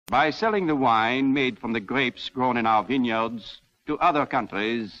By selling the wine made from the grapes grown in our vineyards to other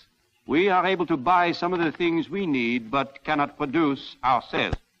countries, we are able to buy some of the things we need but cannot produce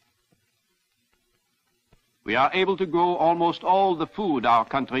ourselves. We are able to grow almost all the food our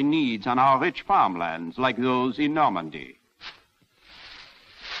country needs on our rich farmlands like those in Normandy.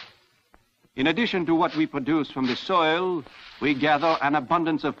 In addition to what we produce from the soil, we gather an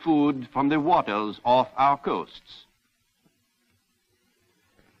abundance of food from the waters off our coasts.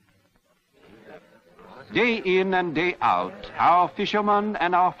 Day in and day out, our fishermen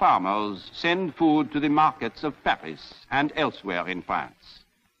and our farmers send food to the markets of Paris and elsewhere in France.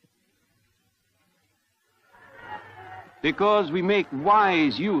 Because we make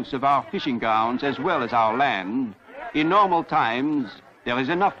wise use of our fishing grounds as well as our land, in normal times, there is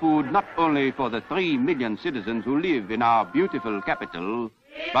enough food not only for the 3 million citizens who live in our beautiful capital,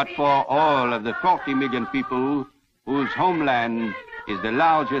 but for all of the 40 million people whose homeland is the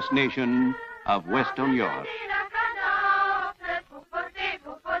largest nation of Western Europe.